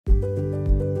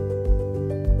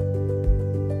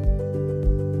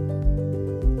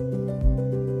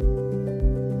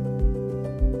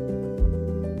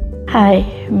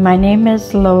Hi, my name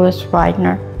is Lois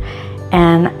Wagner,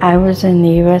 and I was in the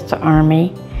U.S.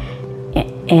 Army,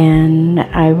 and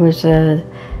I was a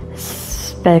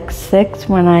Spec 6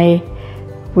 when I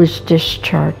was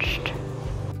discharged.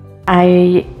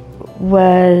 I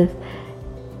was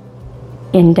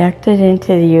inducted into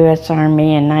the U.S.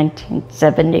 Army in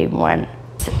 1971.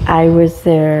 I was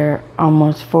there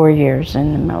almost 4 years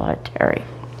in the military.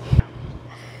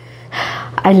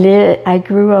 I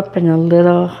grew up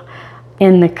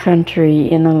in the country,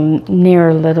 near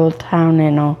a little town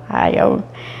in Ohio,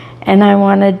 and I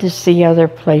wanted to see other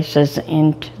places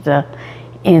in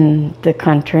the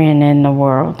country and in the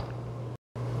world.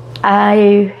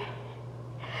 I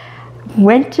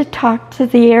went to talk to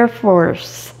the Air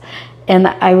Force, and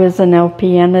I was an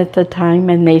LPN at the time,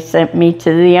 and they sent me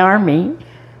to the Army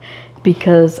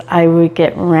because I would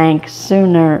get ranked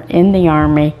sooner in the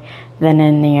Army than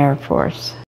in the Air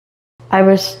Force. I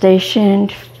was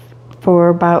stationed for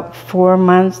about 4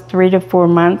 months, 3 to 4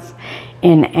 months,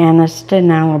 in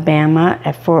Anniston, Alabama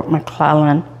at Fort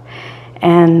McClellan.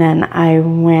 And then I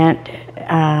went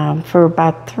for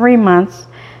about 3 months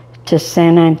to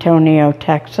San Antonio,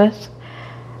 Texas.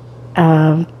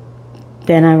 Then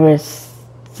I was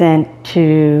sent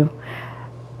to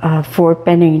Fort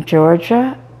Benning,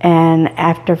 Georgia. And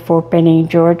after Fort Benning,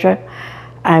 Georgia,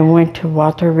 I went to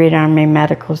Walter Reed Army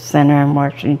Medical Center in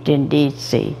Washington,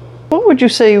 D.C. What would you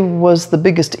say was the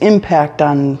biggest impact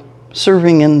on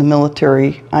serving in the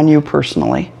military on you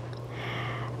personally?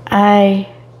 I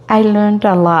learned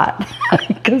a lot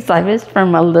because I was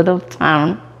from a little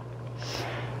town,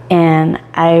 and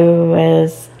I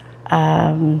was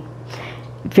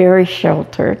very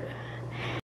sheltered.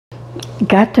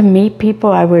 Got to meet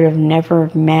people I would have never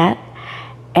met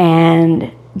and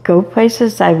go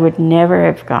places I would never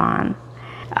have gone.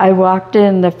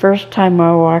 The first time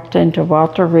I walked into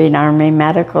Walter Reed Army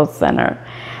Medical Center.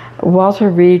 Walter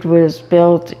Reed was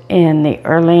built in the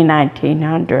early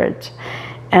 1900s,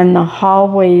 and the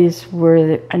hallways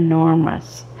were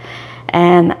enormous.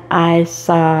 And I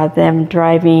saw them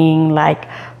driving like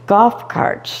golf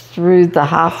carts through the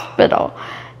hospital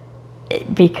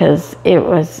because it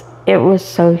was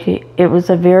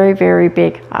a very, very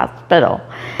big hospital.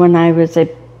 When I was at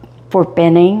Fort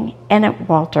Benning and at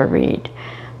Walter Reed,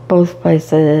 both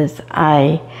places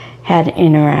I had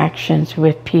interactions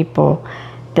with people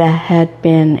that had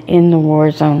been in the war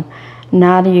zone,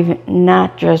 not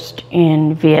just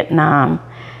in Vietnam,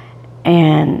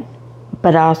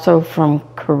 but also from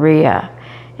Korea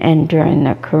and during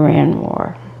the Korean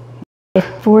War. At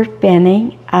Fort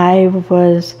Benning, I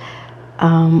was,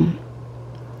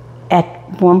 at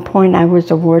one point I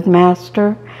was a ward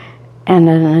master and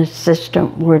an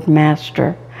assistant ward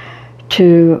master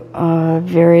to a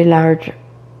very large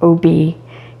OB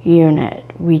unit.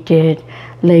 We did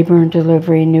labor and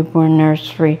delivery, newborn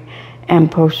nursery, and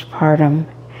postpartum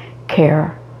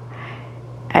care.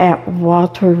 At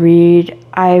Walter Reed,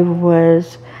 I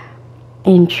was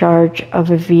in charge of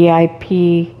a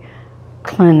VIP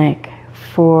clinic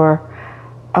for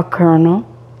a colonel,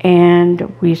 and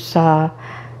we saw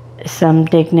some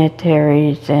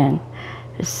dignitaries and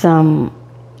some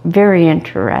very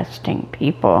interesting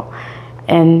people.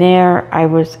 And there I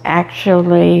was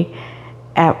actually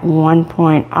at one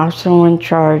point also in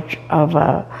charge of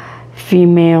a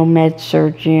female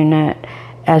med-surg unit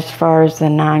as far as the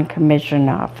non-commissioned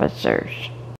officers.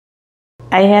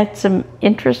 I had some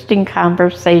interesting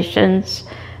conversations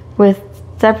with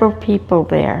several people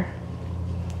there.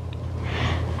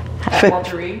 At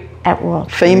Walter Reed? At Walter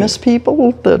Reed. Famous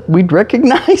people that we'd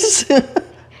recognize?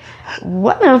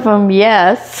 One of them,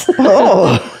 yes.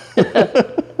 Oh.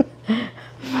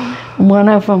 One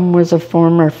of them was a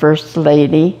former First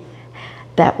Lady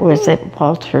that was at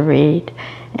Walter Reed,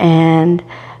 and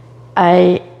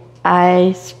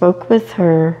I spoke with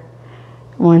her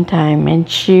one time, and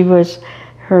she was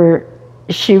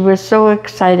so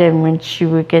excited when she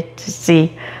would get to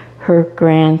see her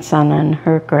grandson and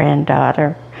her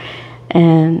granddaughter,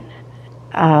 and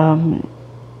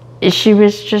she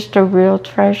was just a real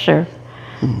treasure.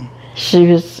 Mm. She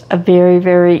was a very,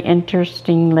 very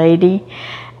interesting lady,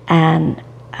 and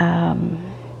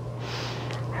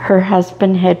her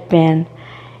husband had been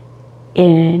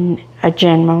in a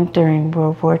general during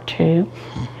World War II,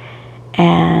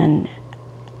 and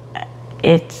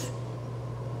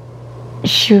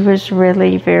she was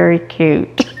really very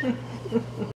cute.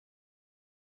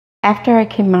 After I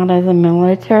came out of the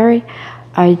military,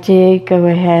 I did go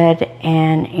ahead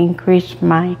and increase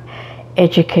my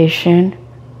education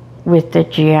with the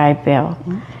GI Bill.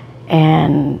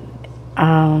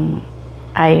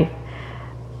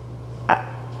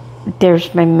 there's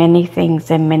been many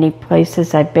things and many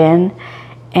places I've been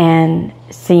and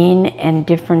seen, and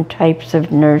different types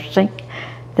of nursing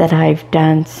that I've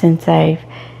done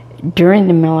during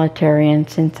the military and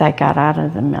since I got out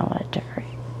of the military.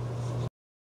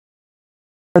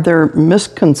 Are there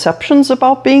misconceptions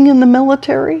about being in the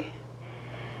military?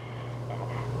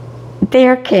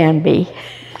 There can be.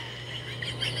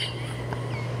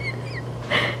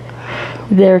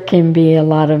 There can be a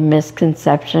lot of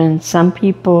misconceptions. Some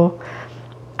people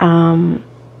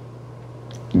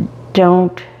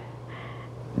don't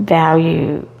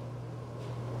value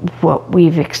what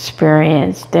we've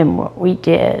experienced and what we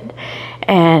did.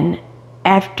 And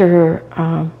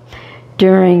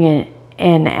during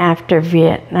and after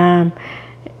Vietnam,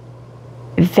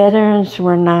 veterans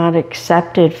were not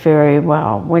accepted very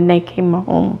well when they came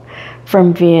home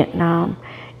from Vietnam.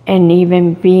 And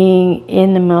even being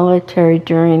in the military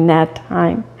during that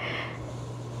time,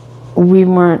 we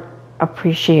weren't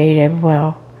appreciated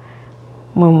well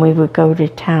when we would go to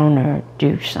town or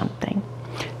do something.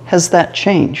 Has that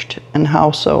changed, and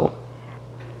how so?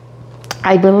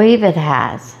 I believe it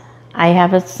has. I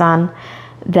have a son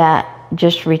that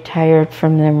just retired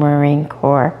from the Marine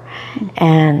Corps,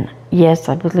 and yes,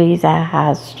 I believe that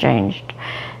has changed.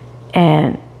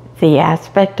 And the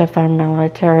aspect of our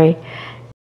military,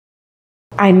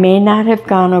 I may not have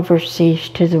gone overseas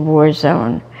to the war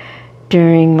zone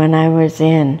during when I was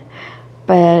in,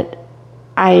 but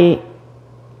I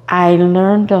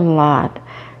learned a lot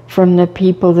from the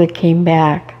people that came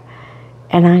back,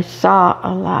 and I saw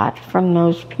a lot from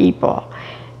those people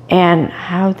and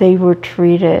how they were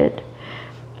treated.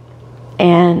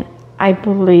 And I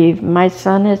believe my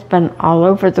son has been all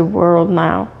over the world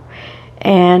now,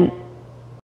 and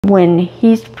when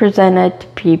he's presented to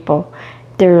people,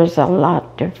 there is a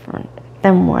lot different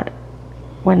than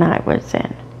when I was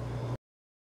in.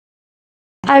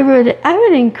 I would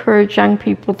encourage young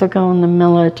people to go in the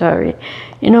military.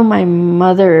 You know, my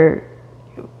mother,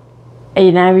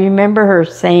 and I remember her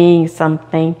saying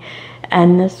something,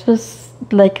 and this was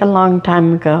like a long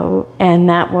time ago, and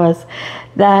that was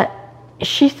that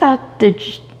she thought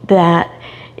that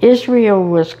Israel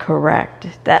was correct,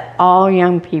 that all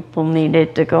young people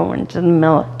needed to go into the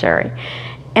military.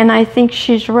 And I think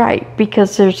she's right,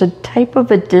 because there's a type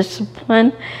of a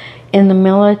discipline in the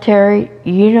military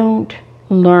you don't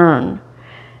learn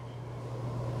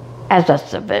as a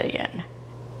civilian.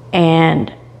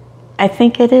 And I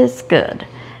think it is good.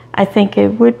 I think it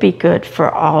would be good for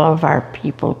all of our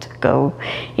people to go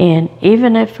in,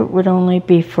 even if it would only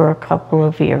be for a couple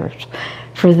of years,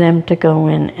 for them to go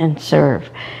in and serve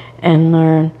and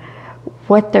learn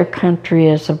what their country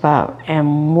is about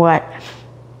and what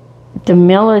the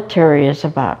military is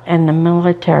about and the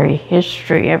military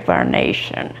history of our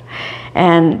nation.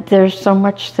 And there's so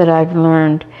much that I've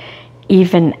learned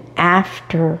even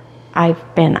after I've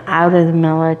been out of the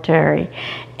military,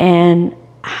 and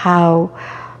how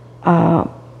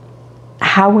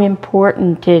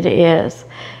important it is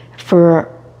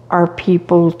for our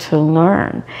people to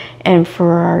learn and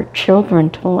for our children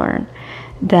to learn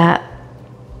that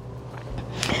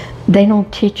they don't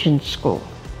teach in school.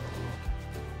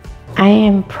 I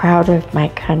am proud of my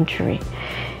country.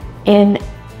 And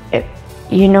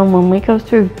you know, when we go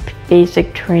through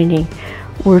basic training,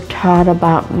 we're taught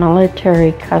about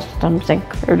military customs and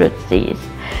courtesies,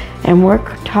 and we're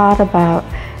taught about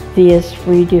the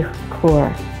esprit de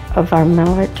corps of our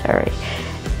military.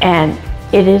 And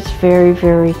it is very,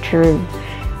 very true.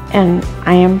 And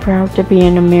I am proud to be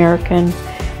an American,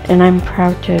 and I'm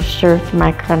proud to have served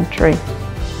my country.